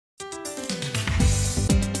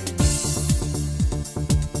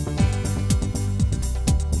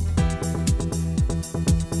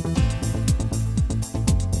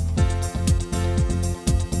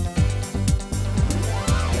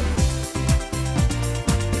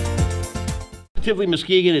Tivoli,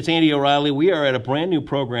 Muskegon, it's Andy O'Reilly. We are at a brand new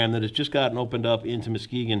program that has just gotten opened up into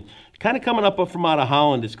Muskegon. Kind of coming up from out of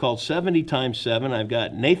Holland. It's called 70 times 7. I've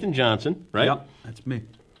got Nathan Johnson, right? Yep, that's me.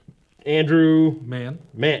 Andrew Man.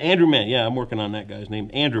 Andrew Mann. Yeah, I'm working on that guy's name.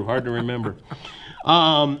 Andrew, hard to remember.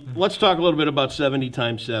 Let's talk a little bit about 70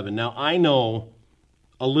 times 7. Now, I know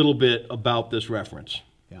a little bit about this reference.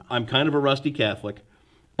 Yeah. I'm kind of a rusty Catholic,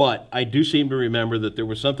 but I do seem to remember that there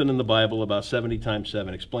was something in the Bible about 70 times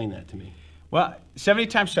 7. Explain that to me. Well, 70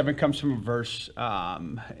 times 7 comes from a verse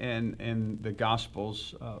in the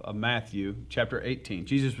Gospels of Matthew, chapter 18.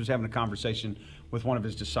 Jesus was having a conversation with one of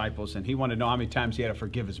his disciples, and he wanted to know how many times he had to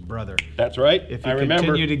forgive his brother. That's right. If he I remember.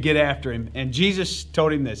 continued to get after him. And Jesus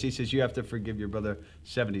told him this. He says, you have to forgive your brother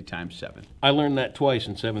 70 times 7. I learned that twice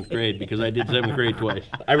in 7th grade because I did 7th grade twice.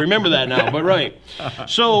 I remember that now, but right.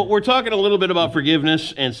 So we're talking a little bit about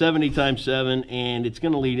forgiveness and 70 times 7, and it's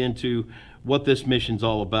going to lead into what this mission's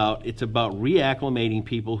all about. It's about reacclimating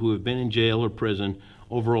people who have been in jail or prison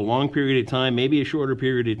over a long period of time, maybe a shorter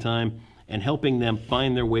period of time, and helping them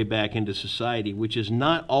find their way back into society, which is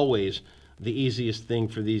not always the easiest thing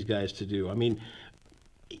for these guys to do. I mean,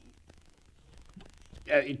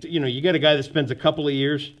 you got a guy that spends a couple of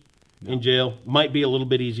years in jail, might be a little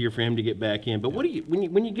bit easier for him to get back in. But what do you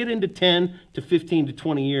when you get into 10 to 15 to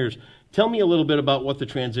 20 years, tell me a little bit about what the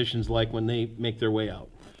transition's like when they make their way out.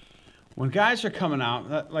 When guys are coming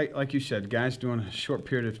out, like you said, guys doing a short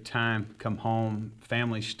period of time, come home,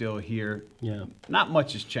 family's still here. Yeah. Not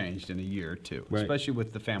much has changed in a year or two, right, especially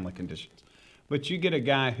with the family conditions. But you get a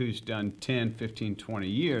guy who's done 10, 15, 20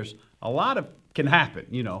 years, a lot of can happen,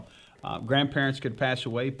 grandparents could pass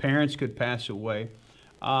away, parents could pass away,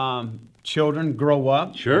 children grow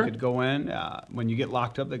up. Sure. They could go in. When you get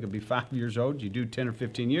locked up, they could be 5 years old. You do 10 or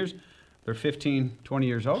 15 years. They're 15, 20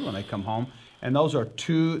 years old when they come home. And those are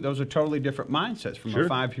totally different mindsets from Sure. a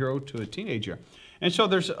 5-year-old to a teenager. And so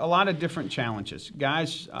there's a lot of different challenges.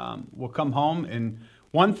 Guys will come home, and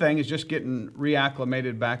one thing is just getting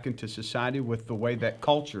reacclimated back into society with the way that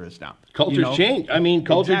culture is now. Culture change. I mean,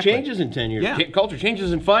 culture Exactly. changes in 10 years. Yeah. Culture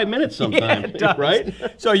changes in 5 minutes sometimes, Yeah, it does. right?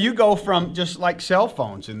 So you go from just like cell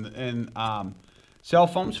phones and cell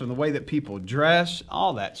phones, from the way that people dress,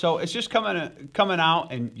 all that. So it's just coming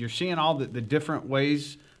out, and you're seeing all the different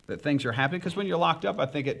ways that things are happening. Because when you're locked up, I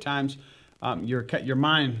think at times your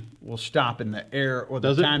mind will stop in the air or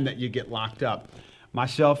the time that you get locked up.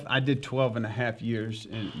 Myself, I did 12 and a half years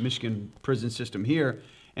in Michigan prison system here.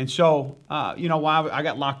 And so, while I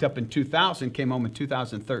got locked up in 2000, came home in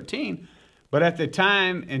 2013. But at the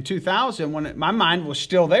time in 2000, my mind was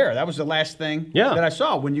still there. That was the last thing that I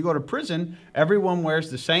saw. When you go to prison, everyone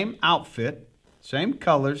wears the same outfit, same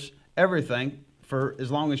colors, everything, for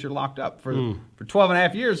as long as you're locked up. For 12 and a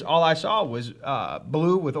half years, all I saw was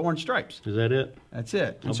blue with orange stripes. Is that it? That's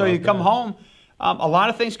it. And so you come home, a lot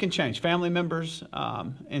of things can change. Family members.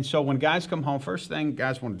 And so when guys come home, first thing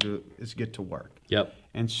guys want to do is get to work. Yep.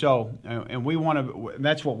 And so, and we want to,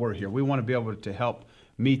 that's what we're here. We want to be able to help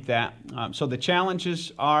meet that. So the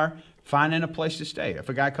challenges are finding a place to stay. If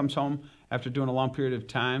a guy comes home after doing a long period of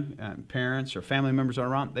time, parents or family members are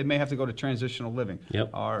around, they may have to go to transitional living,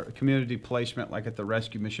 or community placement like at the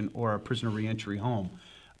rescue mission, or a prisoner reentry home.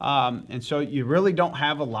 And so you really don't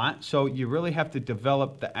have a lot. So you really have to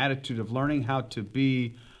develop the attitude of learning how to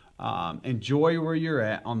be, enjoy where you're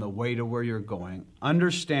at on the way to where you're going,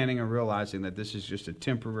 understanding and realizing that this is just a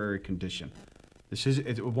temporary condition.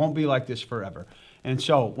 It won't be like this forever. And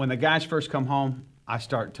so when the guys first come home, I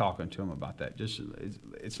start talking to them about that.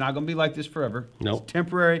 It's not going to be like this forever. Nope. It's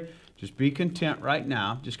temporary. Just be content right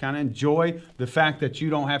now. Just kind of enjoy the fact that you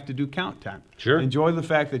don't have to do count time. Sure. Enjoy the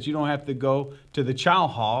fact that you don't have to go to the chow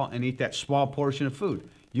hall and eat that small portion of food.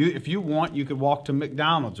 If you want, you could walk to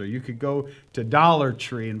McDonald's, or you could go to Dollar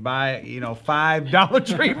Tree and buy, 5 Dollar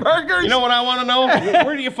Tree burgers. You know what I want to know?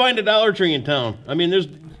 Where do you find a Dollar Tree in town? I mean,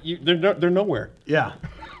 they're nowhere. Yeah.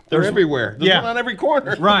 They're everywhere. There's one on every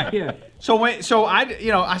corner. Right. Yeah. So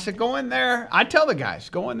I said, go in there. I tell the guys,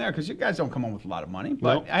 go in there, because you guys don't come home with a lot of money.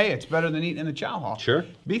 But hey, it's better than eating in the chow hall. Sure.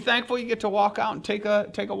 Be thankful you get to walk out and take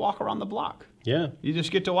a walk around the block. Yeah. You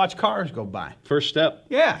just get to watch cars go by. First step.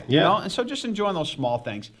 Yeah. And so just enjoying those small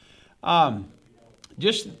things.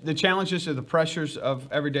 Just the challenges of the pressures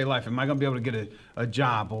of everyday life. Am I going to be able to get a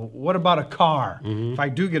job? Well, what about a car? If I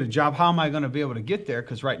do get a job, how am I going to be able to get there?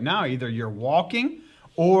 Because right now, either you're walking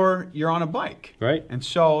or you're on a bike. Right. And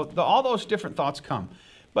so all those different thoughts come.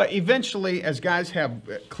 But eventually, as guys have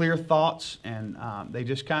clear thoughts and they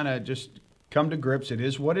just kind of just come to grips, it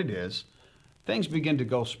is what it is. things begin to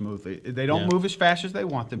go smoothly. They don't Yeah. move as fast as they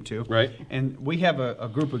want them to. Right. And we have a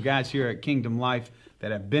group of guys here at Kingdom Life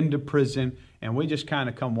that have been to prison, and we just kind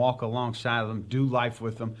of come walk alongside of them, do life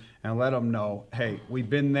with them, and let them know, hey, we've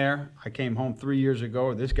been there. I came home 3 years ago,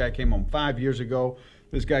 or this guy came home 5 years ago.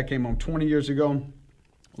 This guy came home 20 years ago.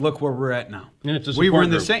 Look where we're at now. And it's a we were support in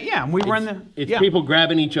the group. same, yeah, we were in the, It's yeah. people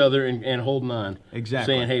grabbing each other and holding on.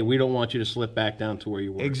 Exactly. Saying, hey, we don't want you to slip back down to where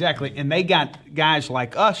you were. Exactly. And they got guys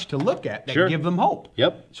like us to look at that Sure. give them hope.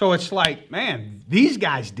 Yep. So it's like, man, these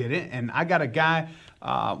guys did it. And I got a guy,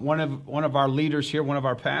 one of our leaders here, one of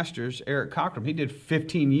our pastors, Eric Cochran, he did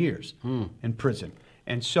 15 years in prison.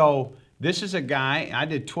 And so this is a guy, I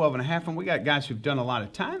did 12 and a half, and we got guys who've done a lot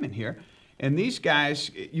of time in here. And these guys,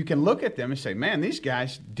 you can look at them and say, man, these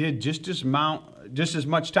guys did just as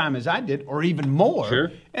much time as I did, or even more.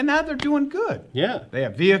 Sure. And now they're doing good. Yeah. They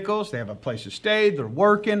have vehicles. They have a place to stay. They're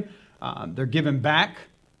working. They're giving back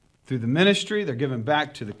through the ministry. They're giving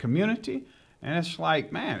back to the community. And it's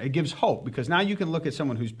like, man, it gives hope, because now you can look at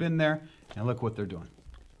someone who's been there and look what they're doing.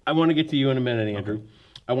 I want to get to you in a minute, Andrew. Okay.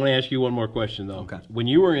 I want to ask you one more question, though. Okay. When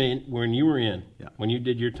you were in, Yeah. when you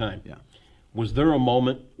did your time, Yeah. was there a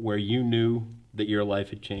moment where you knew that your life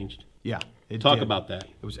had changed? Yeah. Talk did. about that.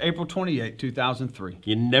 It was April 28, 2003.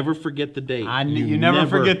 You never forget the date. You never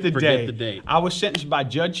forget the forget day. the date. I was sentenced by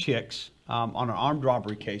Judge Hicks on an armed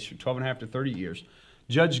robbery case for 12 and a half to 30 years.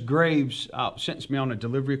 Judge Graves sentenced me on a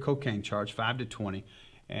delivery of cocaine charge, 5 to 20.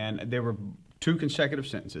 And there were 2 consecutive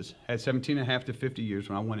sentences. Had 17 and a half to 50 years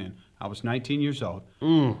when I went in. I was 19 years old.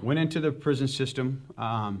 Went into the prison system.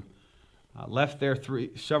 Left there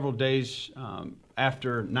several days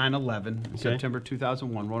after 9/11, in September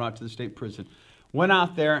 2001. Rolled out to the state prison. Went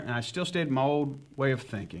out there, and I still stayed in my old way of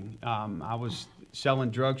thinking. I was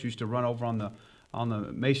selling drugs. Used to run over on the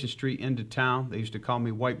Mason Street into town. They used to call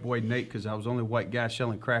me White Boy Nate because I was the only white guy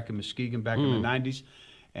selling crack in Muskegon back in the 90s.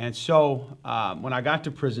 And so when I got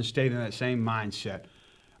to prison, stayed in that same mindset.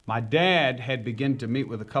 My dad had begun to meet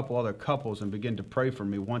with a couple other couples and begin to pray for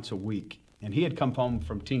me once a week. And he had come home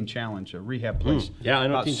from Teen Challenge, a rehab place, Yeah, I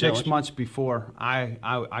know about Teen 6 Challenge. months before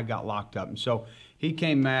I got locked up. And so he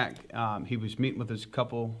came back. He was meeting with his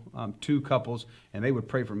couple, 2 couples, and they would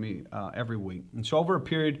pray for me every week. And so over a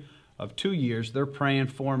period of 2 years, they're praying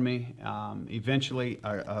for me. Eventually,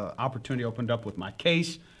 an opportunity opened up with my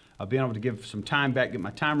case, being able to give some time back, get my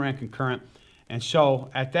time ran concurrent. And so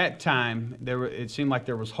at that time, it seemed like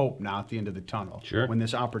there was hope now at the end of the tunnel. Sure. When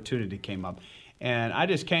this opportunity came up. And I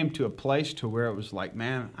just came to a place to where it was like,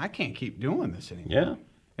 man, I can't keep doing this anymore. Yeah.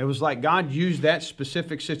 It was like God used that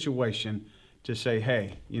specific situation to say,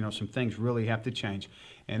 hey, some things really have to change.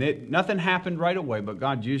 And nothing happened right away, but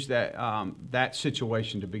God used that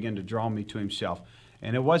situation to begin to draw me to himself.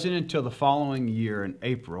 And it wasn't until the following year in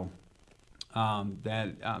April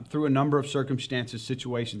that through a number of circumstances,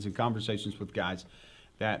 situations, and conversations with guys,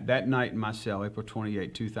 that night in my cell, April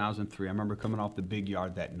 28, 2003, I remember coming off the big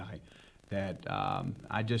yard that night, that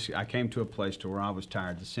I came to a place to where I was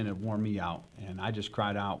tired. The sin had worn me out, and I just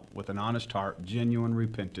cried out with an honest heart, genuine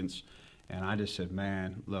repentance, and I just said,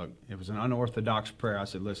 man, look, it was an unorthodox prayer. I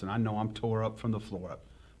said, listen, I know I'm tore up from the floor up,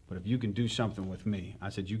 but if you can do something with me, I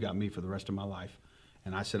said, you got me for the rest of my life.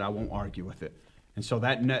 And I said, I won't argue with it. And so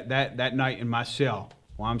that night in my cell,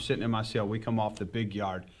 while I'm sitting in my cell, we come off the big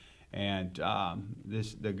yard. And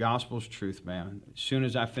the gospel's truth, man. As soon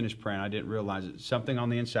as I finished praying, I didn't realize it. Something on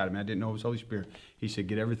the inside of me, I didn't know it was Holy Spirit. He said,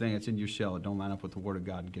 get everything that's in your cell that don't line up with the Word of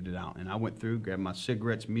God and get it out. And I went through, grabbed my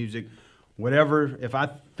cigarettes, music, whatever. If I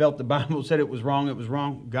felt the Bible said it was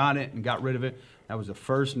wrong, got it and got rid of it. That was the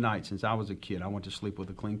first night since I was a kid I went to sleep with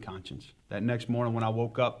a clean conscience. That next morning when I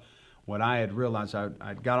woke up, what I had realized,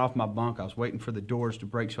 I got off my bunk. I was waiting for the doors to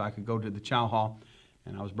break so I could go to the chow hall.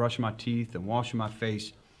 And I was brushing my teeth and washing my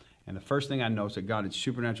face. And the first thing I noticed that God had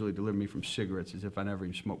supernaturally delivered me from cigarettes as if I never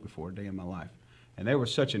even smoked before a day in my life. And they were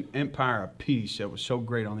such an empire of peace that was so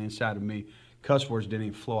great on the inside of me. Cuss words didn't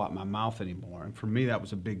even flow out my mouth anymore. And for me, that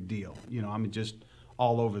was a big deal. Just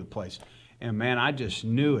all over the place. And man, I just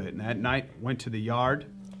knew it. And that night, went out to the yard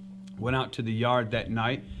that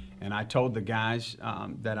night. And I told the guys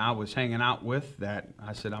that I was hanging out with that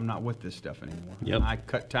I said, I'm not with this stuff anymore. Yep. And I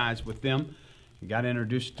cut ties with them. Got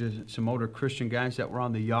introduced to some older Christian guys that were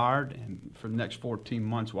on the yard, and for the next 14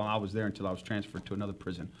 months while I was there until I was transferred to another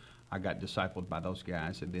prison, I got discipled by those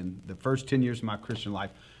guys. And then the first 10 years of my Christian life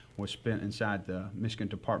was spent inside the Michigan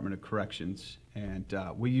Department of Corrections, and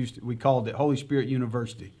we called it Holy Spirit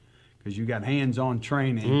University because you got hands-on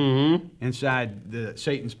training inside the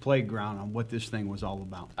Satan's playground on what this thing was all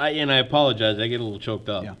about. I apologize, I get a little choked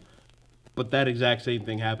up. Yeah. But that exact same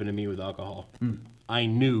thing happened to me with alcohol. I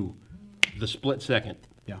knew the split second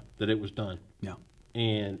that it was done. Yeah.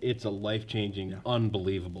 And it's a life-changing,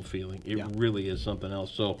 unbelievable feeling. It really is something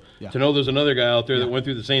else. So to know there's another guy out there that went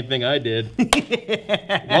through the same thing I did,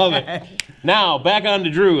 love it. Now, back on to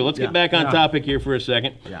Drew. Let's get back on topic here for a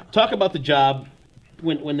second. Talk about the job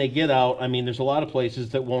when they get out. I mean, there's a lot of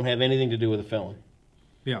places that won't have anything to do with a felon.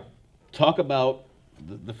 Yeah. Talk about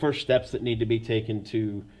the first steps that need to be taken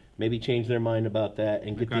to maybe change their mind about that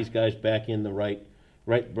and get these guys back in the right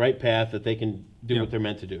path that they can do what they're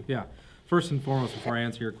meant to do. Yeah. First and foremost, before I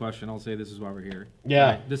answer your question, I'll say this is why we're here.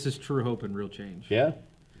 Yeah. Right? This is true hope and real change. Yeah.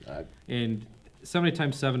 And 70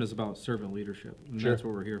 times 7 is about servant leadership. And that's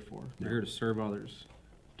what we're here for. We're here to serve others,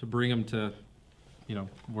 to bring them to,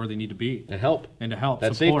 where they need to be. To help. And to help.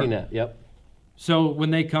 That support. safety net, yep. So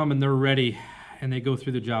when they come and they're ready and they go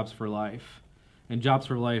through the Jobs for Life, and Jobs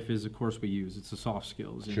for Life is a course we use. It's the soft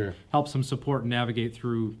skills. And helps them support and navigate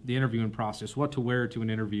through the interviewing process, what to wear to an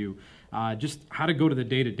interview, just how to go to the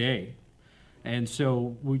day-to-day. And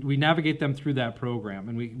so we navigate them through that program,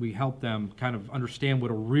 and we help them kind of understand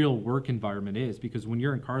what a real work environment is, because when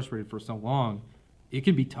you're incarcerated for so long, it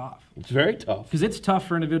can be tough. It's very tough. Because it's tough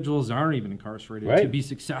for individuals that aren't even incarcerated to be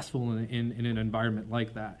successful in an environment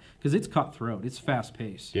like that. Because it's cutthroat. It's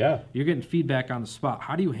fast-paced. Yeah. You're getting feedback on the spot.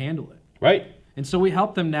 How do you handle it? Right. And so we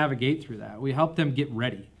help them navigate through that. We help them get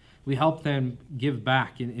ready. We help them give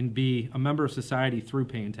back and be a member of society through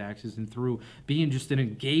paying taxes and through being just an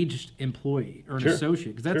engaged employee or an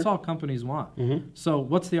associate, because that's all companies want. So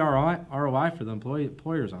what's the ROI for the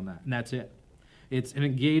employers on that? And that's it. It's an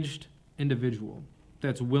engaged individual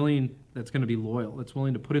that's willing, that's going to be loyal, that's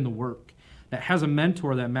willing to put in the work, that has a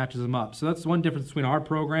mentor that matches them up. So that's one difference between our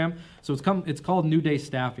program. So it's called New Day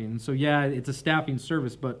Staffing. So yeah, it's a staffing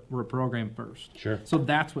service, but we're a program first. So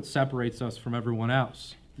that's what separates us from everyone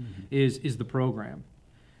else. Is the program.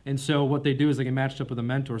 And so what they do is they get matched up with a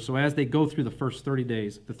mentor. So as they go through the first 30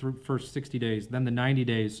 days, the first 60 days, then the 90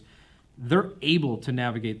 days, they're able to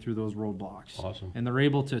navigate through those roadblocks. Awesome. And they're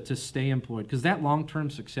able to stay employed, because that long-term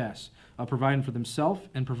success of providing for themselves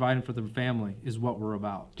and providing for their family is what we're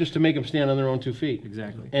about. Just to make them stand on their own 2 feet.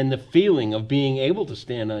 Exactly. And the feeling of being able to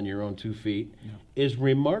stand on your own 2 feet is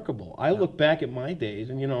remarkable. I look back at my days,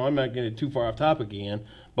 and I'm not getting too far off topic again,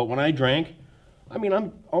 but when I drank, I mean,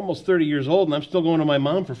 I'm almost 30 years old, and I'm still going to my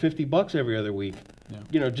mom for $50 every other week,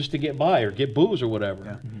 just to get by or get booze or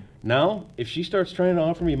whatever. Now, if she starts trying to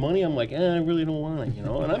offer me money, I'm like, I really don't want it,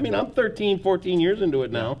 And I mean, I'm 13, 14 years into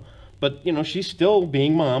it now, but, she's still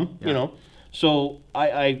being mom, So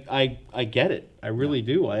I get it. I really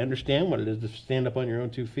do. I understand what it is to stand up on your own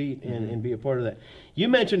 2 feet and be a part of that. You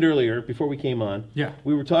mentioned earlier, before we came on,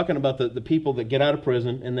 we were talking about the people that get out of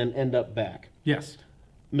prison and then end up back. Yes.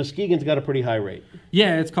 Muskegon's got a pretty high rate.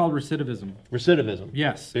 Yeah, it's called recidivism. Recidivism.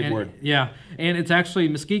 Yes. Big word. Yeah, and it's actually,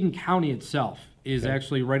 Muskegon County itself is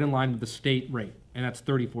actually right in line with the state rate, and that's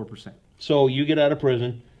 34%. So you get out of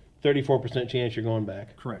prison, 34% chance you're going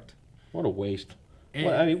back. Correct. What a waste. And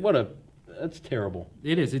That's terrible.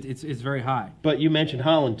 It is. It's very high. But you mentioned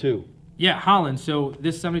Holland, too. Yeah, Holland. So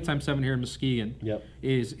this 70 times 7 here in Muskegon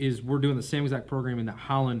is we're doing the same exact programming that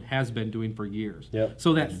Holland has been doing for years.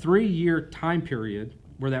 So that 3-year time period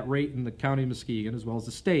where that rate in the county of Muskegon, as well as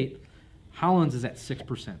the state, Holland's is at 6%.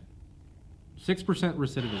 6%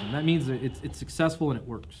 recidivism. That means that it's successful and it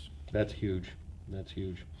works. That's huge. That's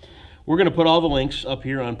huge. We're going to put all the links up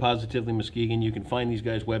here on Positively Muskegon. You can find these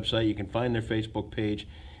guys' website. You can find their Facebook page.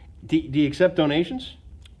 Do you accept donations?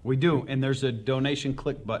 We do, and there's a donation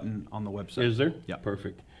click button on the website. Is there? Yeah.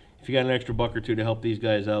 Perfect. If you got an extra $1 or $2 to help these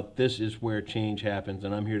guys out, this is where change happens,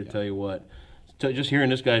 and I'm here to tell you what. Just hearing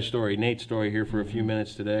this guy's story, Nate's story here for a few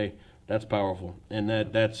minutes today, that's powerful, and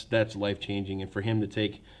that's life-changing. And for him to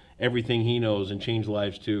take everything he knows and change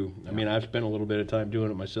lives too. I mean, I've spent a little bit of time doing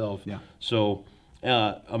it myself. So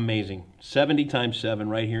amazing. 70 times 7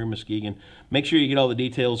 right here in Muskegon. Make sure you get all the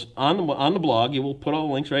details on the blog. You will put all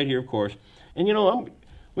the links right here, of course. And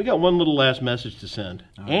we got one little last message to send.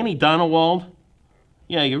 Annie Donowald.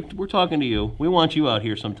 Yeah, we're talking to you. We want you out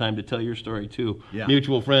here sometime to tell your story, too.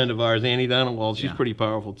 Mutual friend of ours, Annie Donowald. She's pretty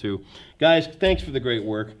powerful, too. Guys, thanks for the great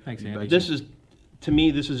work. Thanks, Andy. To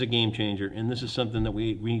me, this is a game changer, and this is something that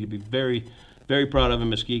we need to be very, very proud of in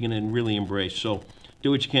Muskegon and really embrace. So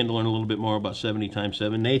do what you can to learn a little bit more about 70 times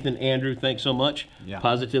 7. Nathan, Andrew, thanks so much.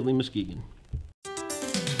 Positively Muskegon.